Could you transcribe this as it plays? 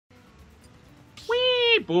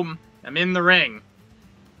boom. I'm in the ring.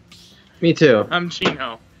 Me too. I'm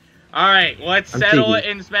Chino. Alright, let's settle it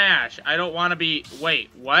in Smash. I don't want to be... Wait,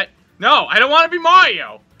 what? No, I don't want to be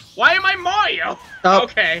Mario. Why am I Mario? Oh.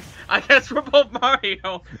 Okay, I guess we're both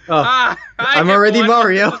Mario. Oh, I'm already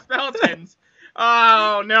Mario. Speletons.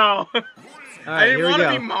 Oh, no. I didn't want to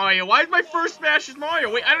be go. Mario. Why is my first Smash is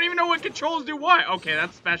Mario? Wait, I don't even know what controls do what. Okay,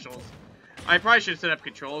 that's specials. I probably should set up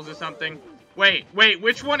controls or something. Wait,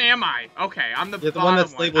 which one am I? Okay, I'm the bottom one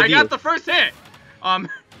that's labeled I got the first hit.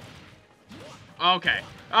 Okay.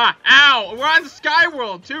 Ow! We're on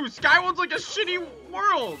Skyworld, too. Skyworld's like a shitty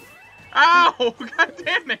world. Ow! God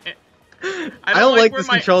damn it. I don't like this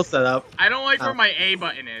control setup. I don't like where my A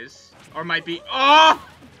button is. Or my B. Oh!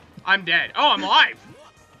 I'm dead. Oh, I'm alive.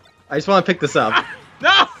 I just want to pick this up.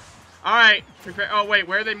 No! Alright. Oh, wait.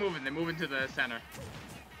 Where are they moving? They're moving to the center.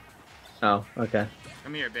 Oh, okay.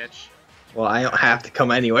 Come here, bitch. Well, I don't have to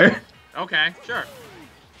come anywhere. Okay, sure.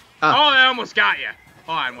 Ah. Oh, that almost got you.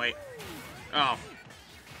 Hold on, wait. Oh.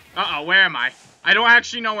 Uh-oh, where am I? I don't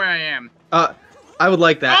actually know where I am. I would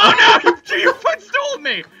like that. Oh, no! You footstooled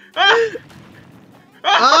me!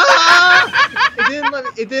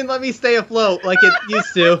 It didn't let me stay afloat like it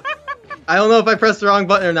used to. I don't know if I pressed the wrong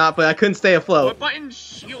button or not, but I couldn't stay afloat. What button?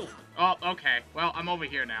 Shield. Oh, okay. Well, I'm over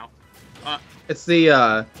here now. It's the,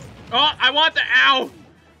 Oh, I want the ow!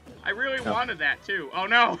 I really wanted that, too. Oh,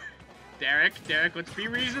 no. Derek, let's be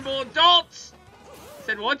reasonable adults! I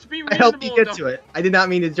said, let's be reasonable I helped you get to it. I did not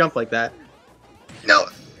mean to jump like that. No!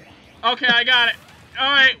 Okay, I got it.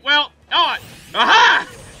 Alright, well, aha!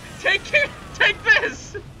 Take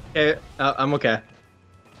this! Okay, I'm okay.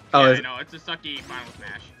 Oh, yeah, I know, it's a sucky Final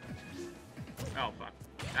Smash. Oh, fuck.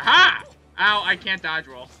 Aha! Ow, I can't dodge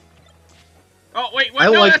roll. Oh, wait, what?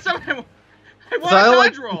 No, that's not... I want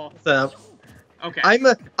to dodge roll! Setup. Okay.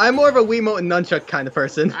 I'm more of a Wiimote and nunchuck kind of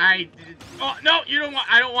person. Oh, no, you don't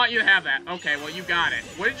want... I don't want you to have that. Okay, well, you got it.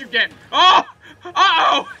 What did you get? Oh!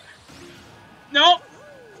 Uh-oh! No!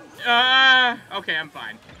 Okay, I'm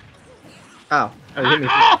fine. Ow. Oh, you hit me.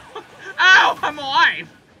 Ow! Ow! I'm alive!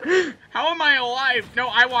 How am I alive? No,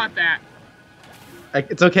 I want that.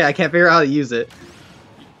 It's okay, I can't figure out how to use it.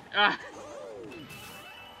 Oh,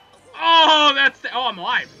 oh, I'm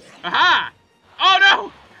alive. Aha! Oh,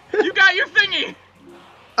 no! You got your thingy!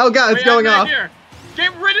 Oh, God, it's going off. Here.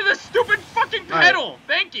 Get rid of the stupid fucking pedal! Right.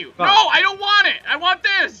 Thank you. Fuck. No, I don't want it! I want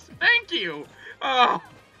this! Thank you! Oh,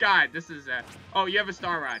 God, this is, Oh, you have a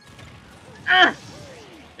star rod.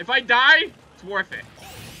 If I die, it's worth it.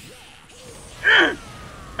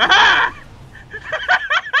 Aha!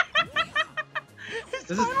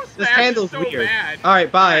 This handle's so weird. Bad.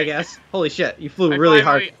 Alright, bye, I guess. Holy shit, you flew really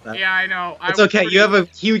hard. Yeah, I know. It's okay, you have a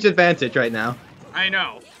huge advantage right now. I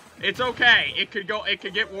know. It's okay. It could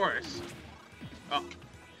get worse. Oh.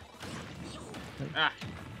 No,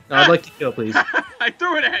 I'd like to kill, please. I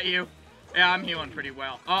threw it at you. Yeah, I'm healing pretty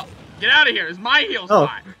well. Oh, get out of here. It's my heal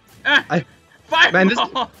spot. Fireball.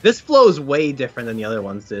 Man, this flows way different than the other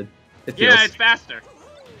ones did. Yeah, it's faster.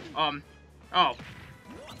 Oh.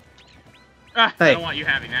 Hey. I don't want you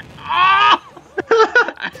having that. Oh!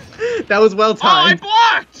 That was well timed. Oh,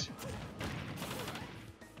 I blocked!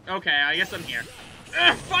 Okay, I guess I'm here.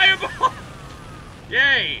 Fireball!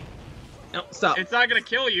 Yay! No, stop. It's not gonna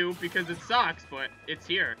kill you because it sucks, but it's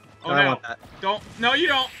here. Oh, no. no. I want that. Don't. No, you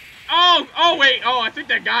don't. Oh, wait. Oh, I think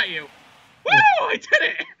that got you. Woo! I did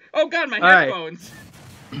it! Oh, God, my headphones.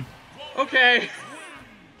 Right. Okay.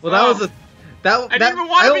 Well, that was a... I didn't even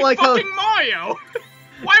want to be fucking Mario!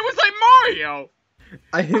 Why was I Mario?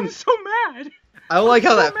 I'm so mad. I don't like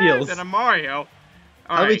how that feels. That I'm Mario.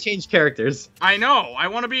 How do we change characters? I know. I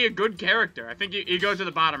want to be a good character. I think you go to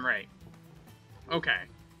the bottom right. Okay.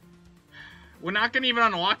 We're not going to even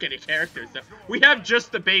unlock any characters. We have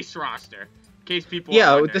just the base roster. In case people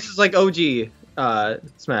are wondering. This is like OG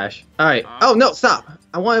Smash. Alright. Oh, no, stop.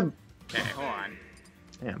 I want to... Okay, hold on.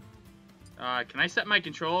 Damn. Can I set my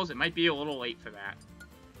controls? It might be a little late for that.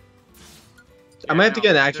 I might have to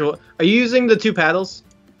get an actual... Are you using the two paddles?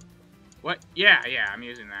 What? Yeah, I'm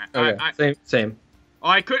using that. Okay, same. Oh,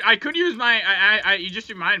 I could use my... you just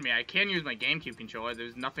reminded me. I can use my GameCube controller.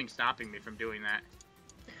 There's nothing stopping me from doing that.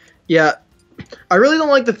 Yeah. I really don't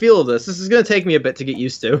like the feel of this. This is going to take me a bit to get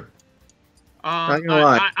used to. Not gonna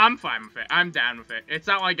lie. I'm fine with it. I'm down with it. It's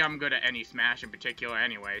not like I'm good at any Smash in particular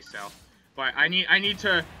anyway, so... But I need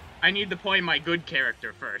to play my good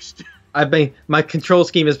character first. My control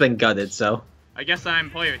scheme has been gutted, so... I guess I'm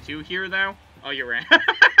player 2 here, though. Oh, you're random.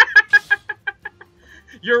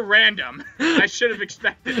 You're random. I should have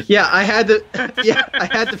expected it. Yeah, I had to. Yeah, I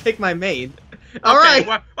had to pick my main. All right.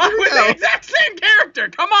 Well, we're the exact same character.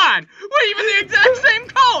 Come on. We're even the exact same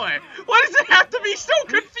color. Why does it have to to be so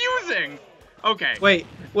confusing. Okay.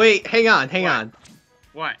 Wait, hang on.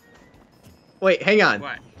 What? Wait, hang on.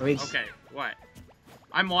 What? Let me just... Okay, what?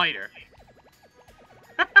 I'm lighter.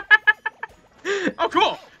 Oh,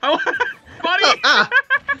 cool. Buddy. Oh,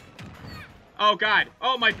 Oh, God.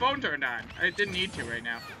 Oh, my phone turned on. I didn't need to right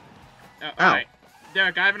now. Ow. Alright.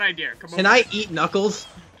 Derek, I have an idea. Come on. Can I eat Knuckles?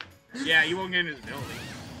 Yeah, you won't get invisibility.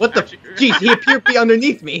 What the? Jeez, he appeared to be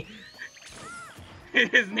underneath me.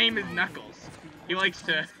 His name is Knuckles. He likes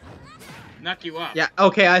to knuck you up. Yeah,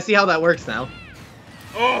 okay, I see how that works now.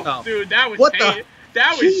 Oh. Dude, that was what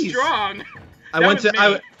that was strong. Well,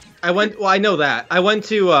 I know that. I went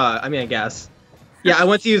to, I mean, I guess. Yeah, I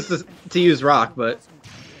went to use rock, but...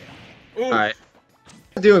 Ooh. Alright.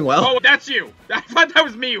 I'm doing well. Oh, that's you. I thought that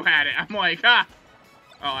was me who had it. I'm like, ah.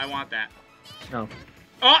 Oh, I want that. No.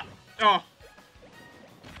 Oh. Oh.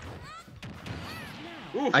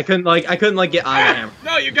 Oof. I couldn't get on the hammer.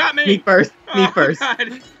 No, you got me. Me first. Me first.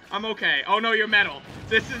 God. I'm okay. Oh no, you're metal.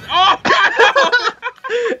 This is. Oh God.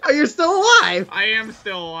 No. Oh, you're still alive. I am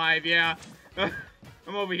still alive. Yeah. I'm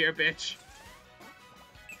over here, bitch.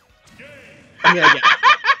 Yeah.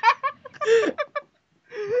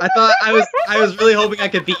 I thought I was really hoping I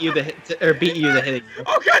could beat you to hitting you.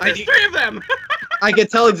 Oh God, there's 3 of them. I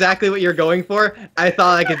could tell exactly what you're going for. I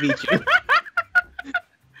thought I could beat you.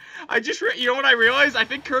 You know what I realized? I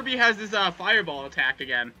think Kirby has his fireball attack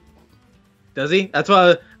again. Does he? That's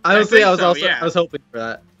what I was hoping for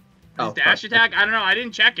that. His dash attack? I don't know. I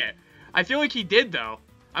didn't check it. I feel like he did though.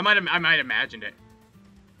 I might have imagined it.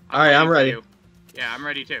 All right, I'm ready. Yeah, I'm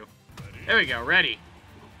ready too. There we go. Ready.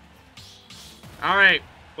 All right,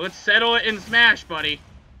 let's settle it in Smash, buddy.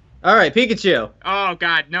 All right, Pikachu. Oh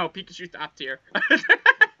God, no! Pikachu's top tier.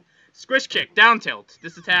 Squish kick, down tilt.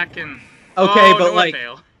 This attack can. Okay, but no, like.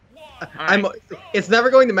 fail. Right. It's never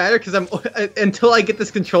going to matter because until I get this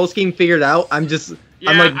control scheme figured out, I'm just yeah,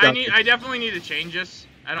 I'm like I definitely need to change this.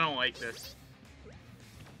 I don't like this.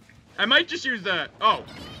 I might just use the well,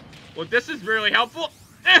 this is really helpful.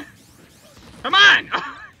 Come on,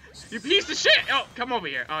 you piece of shit. Oh, come over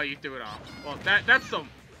here. Oh, you threw it off. Well,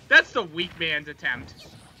 that's the weak man's attempt.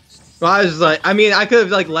 Well, I was just like, I mean, I could have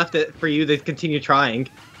like left it for you to continue trying.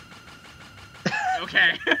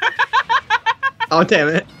 Okay. Oh, damn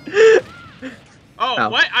it. Oh,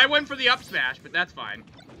 what? I went for the up smash, but that's fine.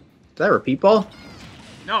 Is that a repeat ball?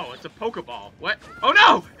 No, it's a Pokeball. What? Oh,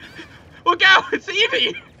 no! Look out! It's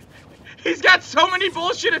Eevee! He's got so many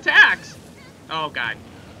bullshit attacks! Oh, God.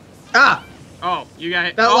 Ah! Oh, you got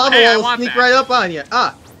hit. That lava wall will sneak right up on you.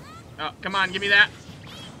 Ah! Oh, come on, give me that.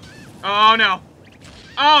 Oh, no.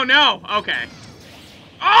 Oh, no! Okay.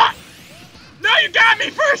 Oh! No, you got me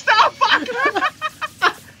first! Oh, fuck!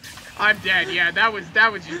 I'm dead. Yeah, that was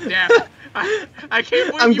just death. I can't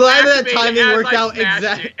believe I'm glad that timing worked out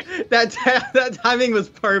exactly. That timing was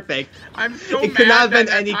perfect. I'm so it mad could not have been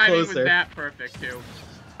that any timing closer. was that perfect too.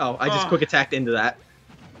 Oh, I just quick attacked into that.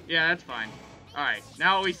 Yeah, that's fine. All right,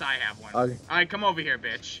 now at least I have one. Okay. All right, come over here,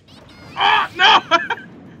 bitch. Oh no!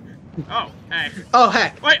 Oh, hey. Oh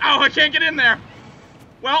heck. Wait. Oh, I can't get in there.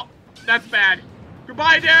 Well, that's bad.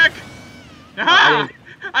 Goodbye, Derek. Aha!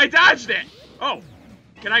 I dodged it. Oh.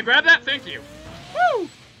 Can I grab that? Thank you. Woo!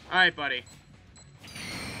 Alright, buddy.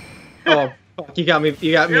 Oh, fuck, you got me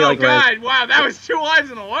oh, like God, right. wow, that was 2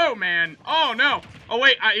 lives in a row, man. Oh, no. Oh,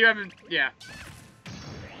 wait, you haven't, yeah.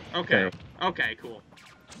 Okay, okay, cool.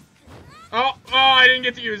 Oh, I didn't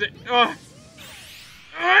get to use it. Oh.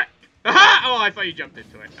 Aha! Oh, I thought you jumped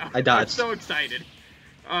into it. Oh, I dodged. I'm so excited.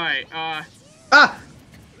 Alright, Ah!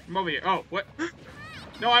 Come over here. Oh, what?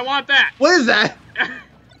 No, I want that. What is that?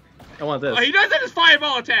 I want this. Oh, he does have his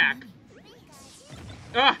fireball attack.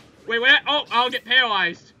 Wait, oh, I'll get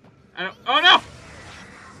paralyzed. Oh, no!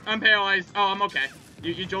 I'm paralyzed. Oh, I'm okay.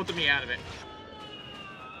 You jolted me out of it.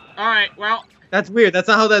 Alright, well. That's weird. That's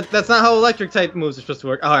not how electric type moves are supposed to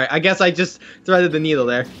work. Alright, I guess I just threaded the needle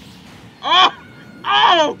there. Oh!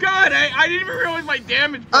 Oh, God! I didn't even realize my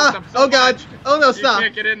damage built up so God. much. Oh, no, stop. You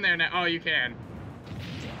can't get in there now. Oh, you can.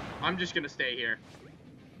 I'm just gonna stay here.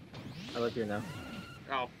 I live here now.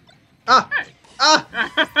 Oh. Ah! Hey. Ah!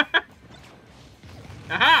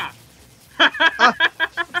 Aha!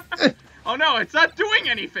 Oh no, it's not doing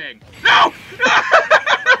anything! No!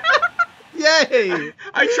 Yay!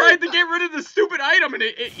 I tried to get rid of the stupid item and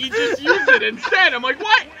he just used it instead. I'm like,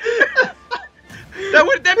 what?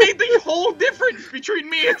 That made the whole difference between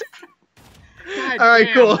me and...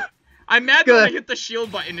 Alright, cool. I'm mad that when I hit the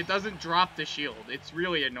shield button, it doesn't drop the shield. It's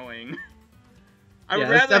really annoying. Yeah,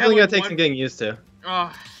 it's definitely gonna take some getting used to.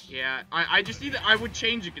 Oh, yeah. I just need to, I would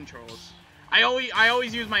change the controls. I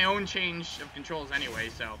always use my own change of controls anyway,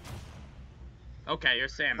 so. Okay, you're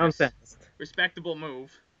Samus. I'm Samus. Respectable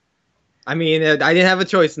move. I mean, I didn't have a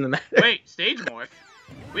choice in the matter. Wait, stage morph?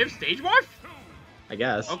 We have stage morph? I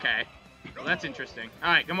guess. Okay. Well, that's interesting.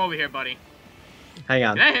 Alright, come over here, buddy. Hang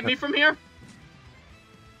on. Can I hit me from here?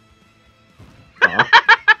 Aw.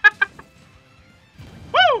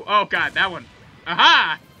 Woo! Oh god, that one.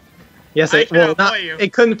 Aha! Yes, it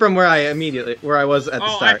couldn't from where I was at the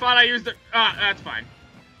start. Oh, I thought I used the. That's fine.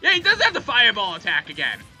 Yeah, he does have the fireball attack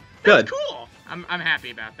again. Good. That's cool. I'm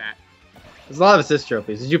happy about that. There's a lot of assist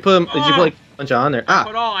trophies. Did you put them? Did you put like a bunch on there? I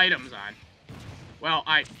put all items on. Well,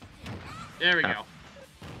 there we go.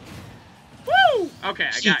 Woo! Okay,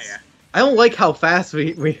 I got ya. I don't like how fast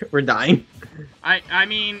we're dying. I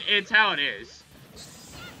mean, it's how it is.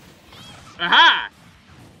 Aha!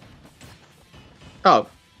 Oh.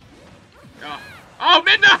 Oh,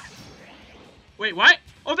 Midna! Wait, what?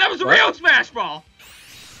 Oh, that was a real Smash Ball!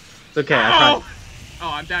 It's okay, Oh,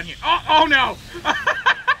 I'm down here. Oh no!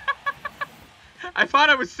 I thought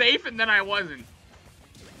I was safe and then I wasn't.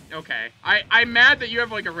 Okay. I'm mad that you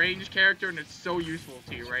have like a ranged character and it's so useful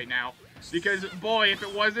to you right now. Because, boy, if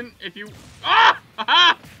it wasn't, if you... Ah!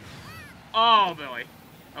 Aha! Oh, boy.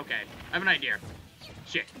 Okay, I have an idea.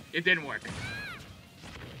 Shit, it didn't work.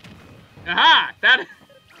 Aha! That...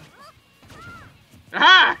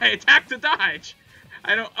 Aha! I attacked to dodge.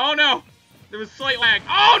 I don't... Oh, no! There was slight lag.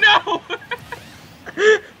 Oh,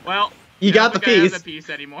 no! Well... You got the piece. I don't think I have the piece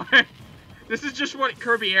anymore. This is just what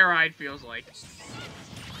Kirby Air Ride feels like.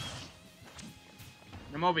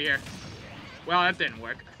 I'm over here. Well, that didn't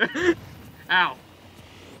work. Ow.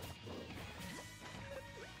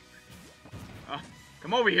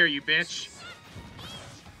 Come over here, you bitch.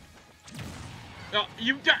 Oh,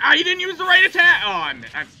 you didn't use the right attack. Oh,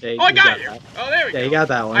 I got you. That. Oh, there we go. Yeah, you got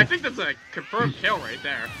that one. I think that's a confirmed kill right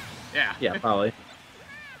there. Yeah. Yeah, probably.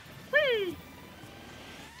 Whee!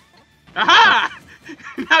 Aha!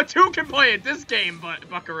 Now two can play at this game,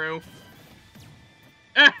 buckaroo.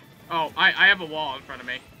 Oh, I have a wall in front of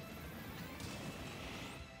me.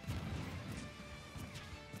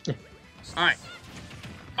 Alright.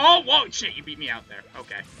 Oh, whoa, shit, you beat me out there.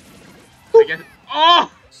 Okay. I guess... Oh!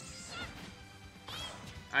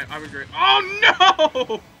 I was great. Oh,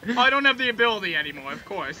 no! Oh, I don't have the ability anymore, of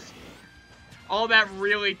course. All that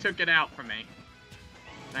really took it out for me.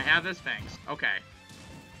 Can I have this? Thanks. Okay.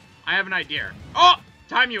 I have an idea. Oh!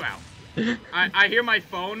 Time you out. I hear my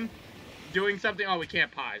phone doing something. Oh, we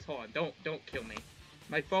can't pause. Hold on. Don't kill me.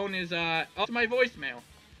 My phone is, up to my voicemail.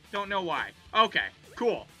 Don't know why. Okay.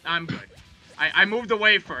 Cool. I'm good. I moved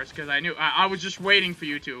away first because I knew I was just waiting for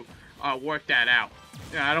you to work that out.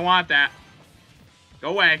 Yeah, I don't want that. Go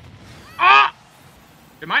away. Ah!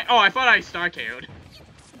 Am I? Oh, I thought I star KO'd.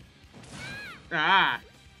 Ah.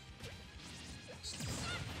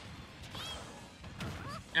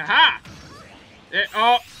 Aha!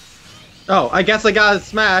 Oh, I guess I got a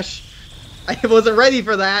smash. I wasn't ready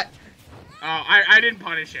for that. Oh, I didn't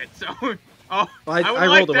punish it, so... Oh, well, I would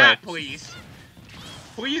like that, please.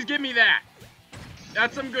 Please give me that.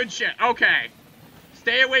 That's some good shit. Okay.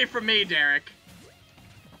 Stay away from me, Derek.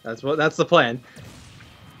 That's the plan.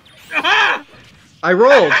 Aha! I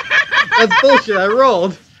rolled. That's bullshit. I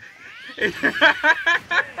rolled.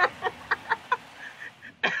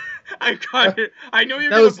 I got it. I know you're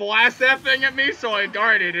gonna blast that thing at me, so I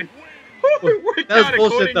guarded it. That was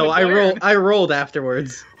bullshit, though. I rolled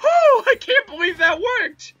afterwards. Oh, I can't believe that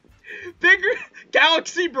worked. Big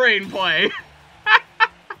galaxy brain play.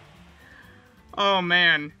 Oh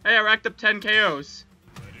man. Hey, I racked up 10 KOs.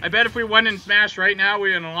 I bet if we went in Smash right now,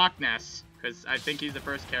 we'd unlock Ness. Because I think he's the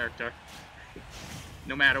first character.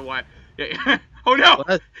 No matter what. Oh no!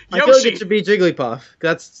 Well, I feel like it should be Jigglypuff.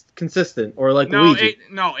 That's consistent. Or like Luigi. It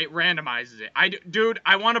randomizes it. Dude,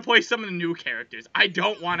 I want to play some of the new characters. I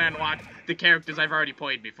don't want to unlock the characters I've already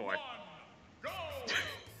played before.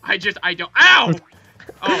 I don't. Ow!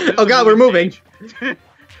 Oh god, we're moving.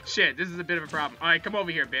 Shit, this is a bit of a problem. Alright, come over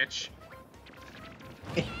here, bitch.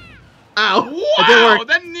 Ow! Wow!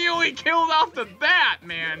 That nearly killed off the bat,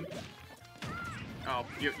 man. Oh,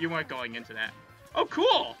 you weren't going into that. Oh,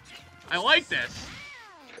 cool! I like this.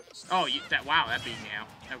 Oh, wow, that beat me out.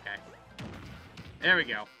 Okay. There we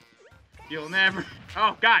go. You'll never...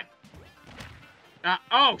 Oh, God.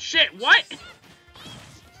 Oh, shit, what?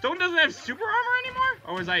 Stone doesn't have super armor anymore?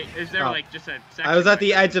 Or is there, like, just a section? I was at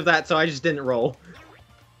the edge of that, so I just didn't roll.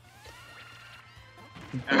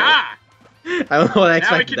 Aha! I don't know what I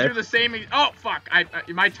expected. Now we can do the same... Oh, fuck.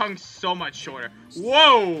 My tongue's so much shorter.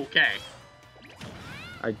 Whoa, okay.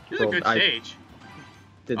 This is a good stage.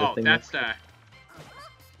 Oh, that's the...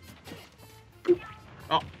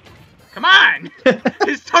 Oh, come on!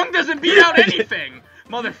 His tongue doesn't beat out anything,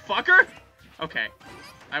 motherfucker! Okay.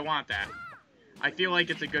 I want that. I feel like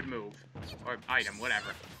it's a good move. Or item, whatever.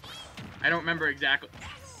 I don't remember exactly.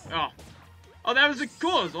 Oh. Oh, that was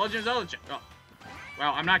cool. It was the Legend of Zelda. Oh.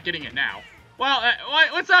 Well, I'm not getting it now. Well,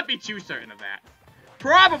 let's not be too certain of that.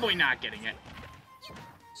 Probably not getting it.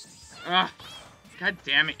 Ugh. God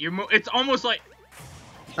damn it. It's almost like...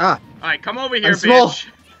 Ah. Alright, come over here, small. bitch.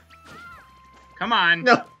 Come on.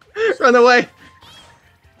 No. Run away.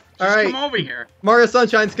 Alright. Come over here. Mario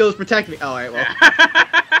Sunshine skills protect me. Oh, alright, well.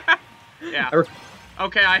 Yeah.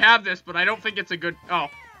 Okay, I have this, but I don't think it's a good... Oh.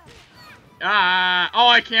 Oh,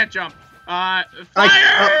 I can't jump.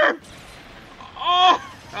 Fire! Oh,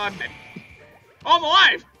 I'm dead. Oh, I'm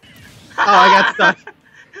alive! Oh, I got stuck.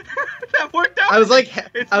 That worked out. I was like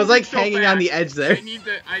so hanging fast. on the edge there.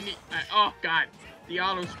 Oh, God. The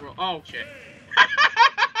auto scroll. Oh, shit.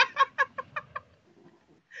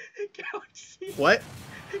 Galaxy. What?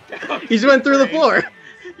 Galaxy He just went through the brain. floor.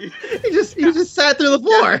 He just sat through the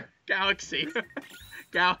floor. Galaxy.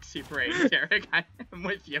 Galaxy brain, Derek. I'm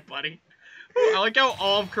with you, buddy. I like how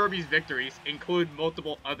all of Kirby's victories include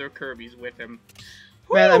multiple other Kirbys with him.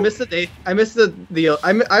 Man, I missed the day. I missed I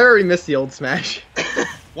already missed the old Smash.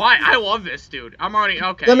 Why? I love this, dude. I'm already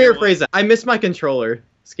okay. Let me rephrase that. I missed my controller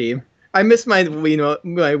scheme. I missed my Wiimote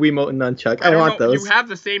and nunchuck. I want those. You have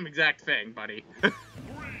the same exact thing, buddy.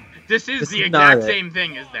 This is the exact same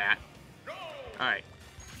thing as that. Alright.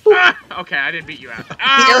 Okay, I didn't beat you out.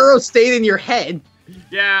 The arrow stayed in your head.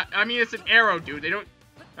 Yeah, I mean, it's an arrow, dude. They don't...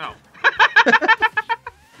 Oh.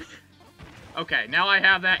 Okay, now I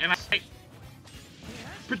have that, and I...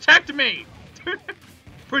 Protect me!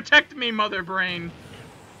 Protect me, mother brain.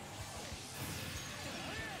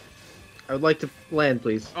 I would like to land,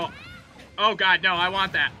 please. Oh. Oh, God, no, I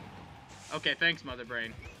want that. Okay, thanks, mother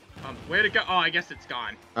brain. Where'd it go? Oh, I guess it's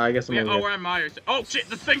gone. I guess I'm over here. We're on Mario. Oh, shit,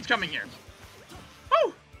 this thing's coming here.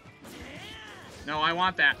 Woo! No, I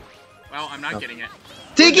want that. Well, I'm not getting it.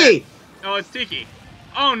 Tiki! Oh, it's Tiki.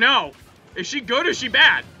 Oh, no. Is she good or is she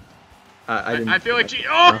bad? I feel like she...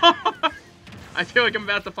 Oh! I feel like I'm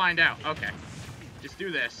about to find out. Okay. Just do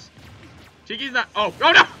this. Tiki's not... Oh,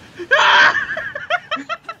 oh no! Ah!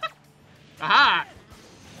 Aha!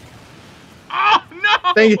 Oh,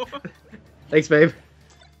 no! Thank you. Thanks, babe.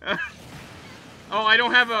 Oh, I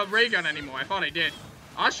don't have a ray gun anymore. I thought I did.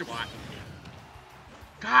 Oshawott.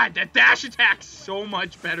 God, that dash attack's so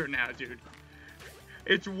much better now, dude.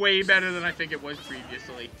 It's way better than I think it was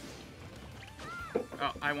previously.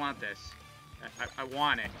 Oh, I want this. I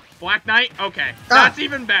want it. Black Knight? Okay. That's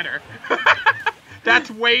even better.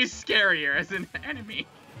 That's way scarier as an enemy.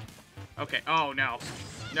 Okay. Oh, no.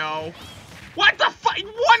 No. What the fuck?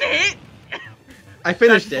 One hit? I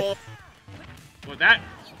finished it. Well, that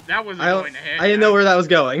wasn't going to hit. I didn't know where that was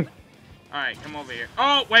going. Alright, come over here.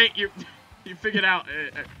 Oh, wait. You figured out.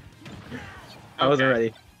 I wasn't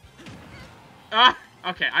ready.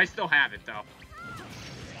 Okay. I still have it, though.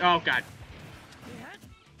 Oh, God.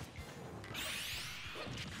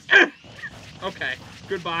 Okay.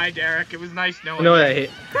 Goodbye, Derek. It was nice knowing you.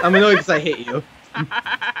 I'm annoyed because I hate you.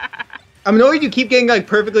 I'm annoyed you keep getting like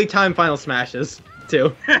perfectly timed final smashes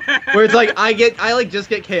too. Where it's like I just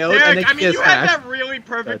get KO'd Derek, and then I mean, you you had that really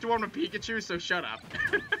perfect one with Pikachu, so shut up.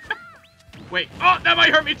 Wait. Oh, that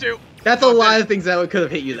might hurt me too. That's a lot of things that could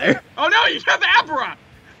have hit you there. Oh no, you have the Abra.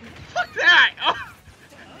 Fuck that.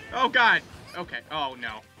 Oh God. Okay. Oh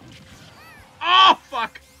no. Oh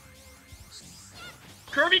fuck.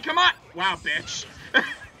 Kirby, come on! Wow, bitch.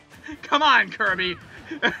 Come on, Kirby.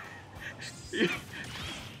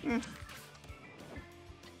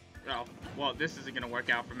 Oh, well, this isn't gonna work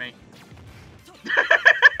out for me.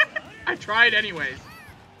 I tried anyways.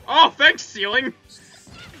 Oh, thanks, ceiling.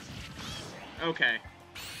 Okay.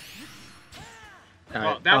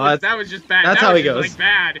 Well, that was just bad. That's how he goes. Like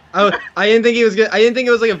bad. I didn't think he was good. I didn't think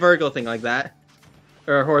it was like a vertical thing like that,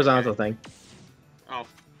 or a horizontal thing. Oh.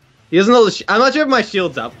 He doesn't hold the I'm not sure if my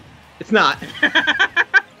shield's up. It's not.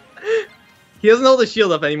 He doesn't hold the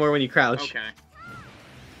shield up anymore when you crouch. Okay.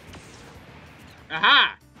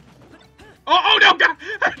 Aha! Oh no, God!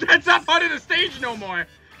 That's not part of the stage no more.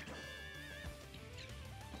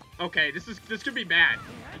 Okay, this could be bad.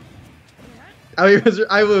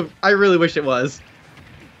 I really wish it was.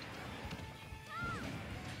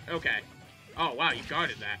 Okay. Oh wow, you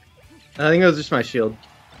guarded that. I think it was just my shield.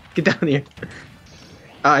 Get down here.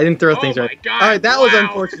 I didn't throw things right. God, Alright, that was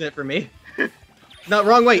unfortunate for me. No,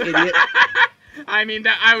 wrong way, idiot. I mean,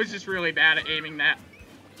 I was just really bad at aiming that.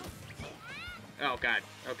 Oh, God.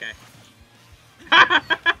 Okay.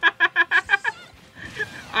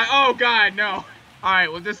 Oh, God, no.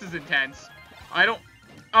 Alright, well, this is intense. I don't...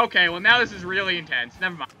 Okay, well, now this is really intense.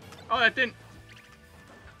 Never mind. Oh, that didn't...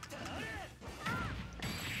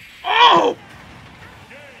 Oh!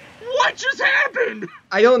 What just happened?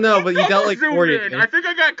 I don't know, but you dealt like 40. I think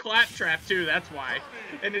I got Claptrap too, that's why.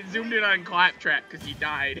 And it zoomed in on Claptrap because he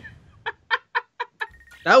died.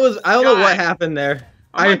 That was, I don't know what happened there.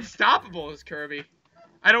 I'm unstoppable as Kirby.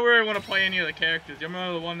 I don't really want to play any of the characters. I'm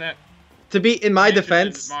the one that... To be in my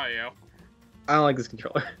defense, Mario. I don't like this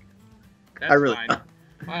controller. That's fine.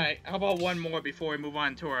 Alright, how about one more before we move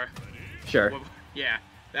on to our... Sure. Yeah,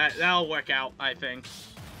 that'll work out, I think.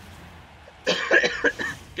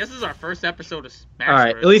 Guess this is our first episode of Smash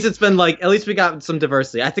Alright, Bros. at least it's been like, at least we got some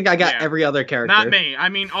diversity. I think I got every other character. Not me. I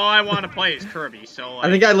mean, all I want to play is Kirby, so like... I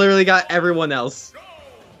think I literally got everyone else.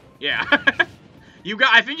 Yeah.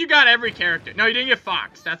 I think you got every character. No, you didn't get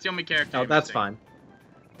Fox. That's the only character. Oh, that's fine.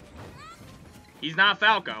 He's not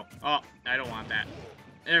Falco. Oh, I don't want that.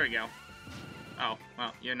 There we go. Oh,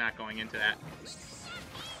 well, you're not going into that.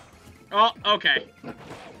 Oh, okay.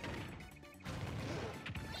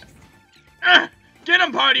 Get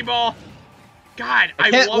him, Party Ball! God,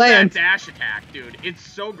 I love that dash attack, dude. It's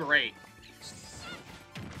so great.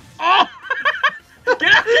 Oh!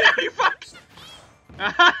 Get out, you fuck!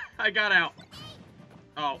 I got out.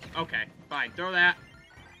 Oh, okay. Fine. Throw that.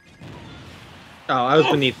 Oh, I was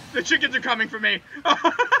beneath. The chickens are coming for me.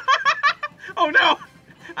 Oh, no!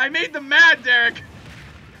 I made them mad, Derek.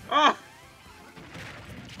 Oh.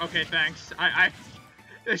 Okay, thanks.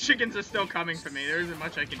 The chickens are still coming for me. There isn't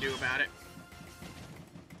much I can do about it.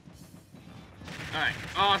 Alright,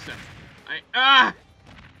 awesome.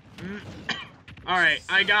 Alright,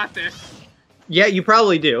 I got this. Yeah, you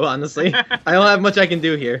probably do, honestly. I don't have much I can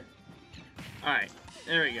do here. Alright,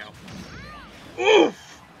 there we go.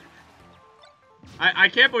 Oof! I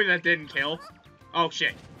can't believe that didn't kill. Oh,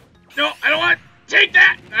 shit. No, I don't want to take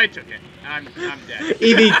that! I took it. I'm dead.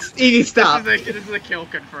 Eevee, stop. This is a kill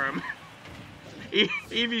confirm.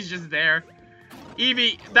 Eevee's just there.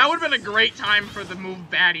 Eevee, that would have been a great time for the move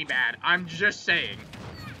Batty Bad. I'm just saying.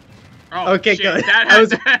 Oh, okay, shit, good. That I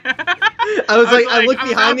was like, I looked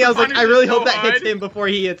behind me, I was like, I really hope that hits him before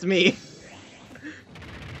he hits me.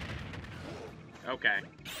 Okay.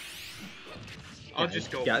 I'll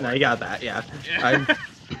just go for it. No, you got that, yeah.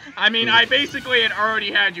 I mean, I basically had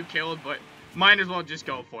already had you killed, but might as well just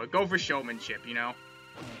go for it. Go for showmanship, you know?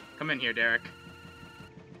 Come in here, Derek.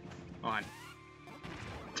 On.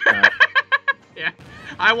 Yeah,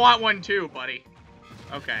 I want one too, buddy.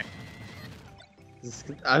 Okay.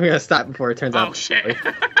 I'm gonna stop before it turns out. Oh, shit.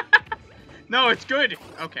 No, it's good.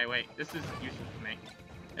 Okay, wait. This is useful for me.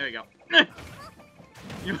 There we go.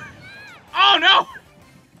 Oh, no!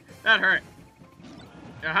 That hurt.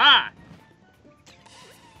 Aha!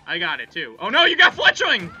 I got it, too. Oh, no, you got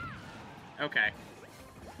Fletchling! Okay.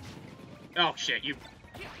 Oh, shit, you...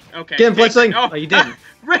 Okay. Get him, Fletchling! Oh, you didn't.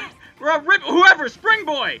 Rip, whoever, Spring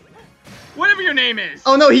Boy! Whatever your name is.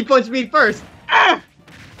 Oh, no, he punched me first. Ah!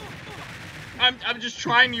 I'm just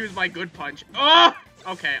trying to use my good punch. Oh!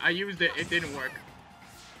 Okay, I used it. It didn't work.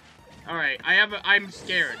 Alright, I'm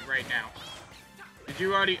scared right now. Did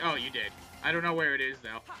you already... Oh, you did. I don't know where it is,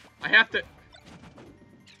 though. I have to...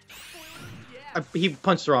 He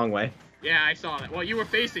punched the wrong way. Yeah, I saw that. Well, you were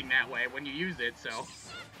facing that way when you used it, so...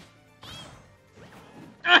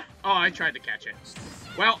 Ah! Oh, I tried to catch it.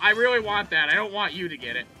 Well, I really want that. I don't want you to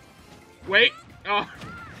get it. Wait. Oh.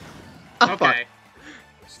 Okay. Fuck.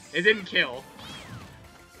 It didn't kill.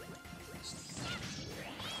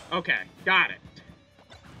 Okay, got it.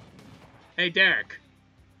 Hey, Derek.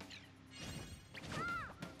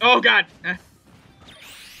 Oh, God.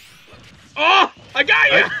 Oh, I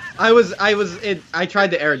got you. I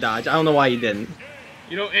tried to air dodge. I don't know why you didn't.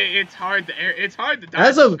 You know, it's hard to air. It's hard to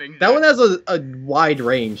dodge things. That one has a wide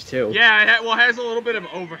range too. Yeah, it has a little bit of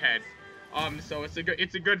overhead. So it's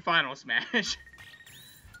a good final smash.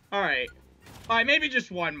 All right, maybe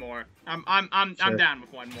just one more. I'm down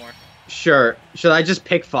with one more. Sure. Should I just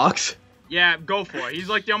pick Fox? Yeah, go for it. He's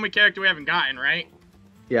like the only character we haven't gotten, right?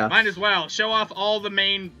 Yeah. Might as well show off all the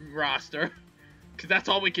main roster, because that's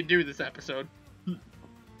all we can do this episode.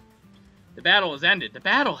 The battle has ended. The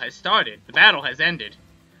battle has started. The battle has ended.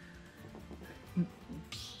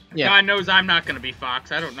 Yeah. God knows I'm not gonna be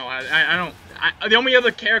Fox. I don't know. The only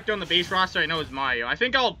other character on the base roster I know is Mario. I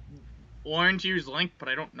think I'll learn to use Link, but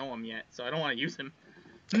I don't know him yet, so I don't want to use him.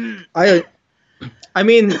 I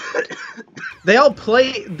mean, they all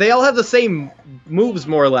have the same moves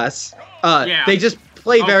more or less. Yeah. They just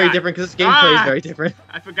play very different because this gameplay is very different.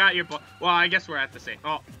 I forgot your. Well, I guess we're at the same.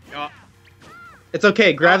 Oh. It's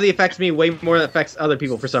okay. Gravity affects me way more than it affects other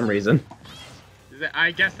people for some reason.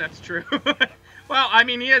 I guess that's true. Well, I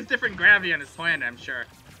mean, he has different gravity on his planet, I'm sure.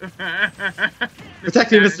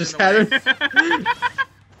 Protect me, Mr. Saturn.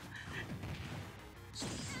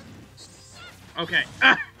 Okay.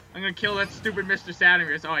 I'm gonna kill that stupid Mr.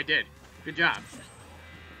 Saturn. Oh, I did. Good job.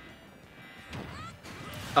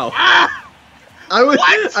 Oh. Ah! I was.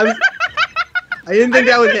 What? I didn't think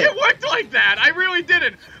that would hit. It worked like that. I really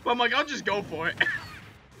didn't. But I'm like, I'll just go for it.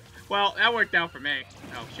 Well, that worked out for me.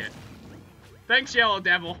 Oh, shit. Thanks, Yellow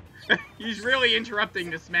Devil. He's really interrupting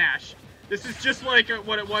the Smash. This is just like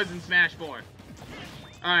what it was in Smash 4.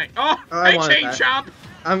 Alright. Oh, hey, Chain Chomp!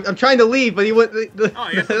 I'm trying to leave, but he wouldn't. The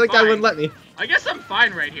guy wouldn't let me. I guess I'm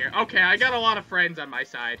fine right here. Okay, I got a lot of friends on my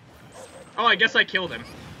side. Oh, I guess I killed him.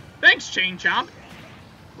 Thanks, Chain Chomp.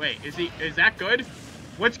 Wait, is that good?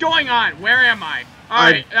 What's going on? Where am I?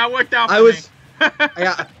 Alright, that worked out for me.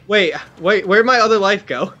 Wait, where'd my other life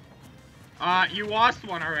go? You lost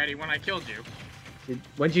one already when I killed you.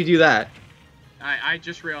 When'd you do that? I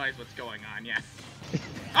just realized what's going on, yeah.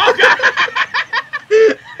 Oh, God!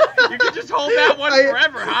 You can just hold that one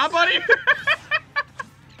forever, huh, buddy?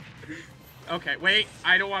 Okay, wait.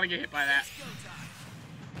 I don't want to get hit by that.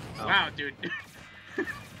 Oh. Wow, dude.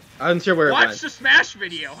 I'm sure where it went. Watch the Smash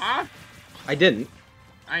video, huh? I didn't.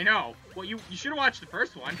 I know. Well, you should have watched the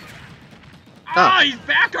first one. Ah, he's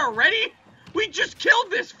back already? We just killed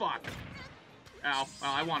this fuck! Oh,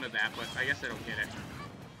 well, I wanted that, but I guess I don't get it.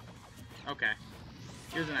 Okay.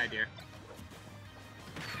 Here's an idea.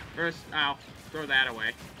 First, throw that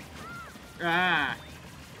away. Ah.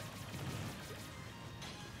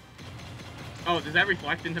 Oh, does that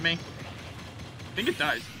reflect into me? I think it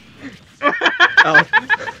does. Oh.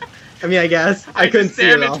 I mean, I guess. I couldn't see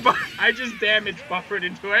it all. I just damage buffered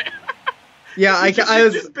into it. Yeah, I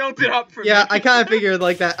was just built it up for me. I kind of figured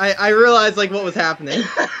like that. I realized like what was happening,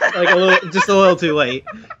 like a little too late.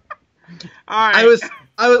 All right. I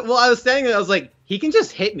was standing there. I was like, he can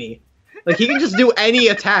just hit me, like he can just do any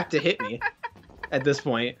attack to hit me. At this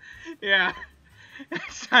point. Yeah.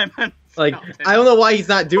 Simon. Like I don't know why he's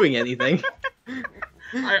not doing anything.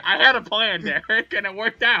 I had a plan, Derek, and it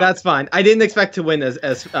worked out. That's fine. I didn't expect to win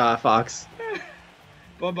as Fox.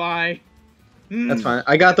 Bye-bye. That's fine.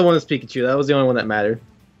 I got the one as Pikachu. That was the only one that mattered.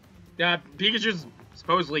 Pikachu's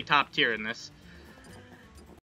supposedly top tier in this.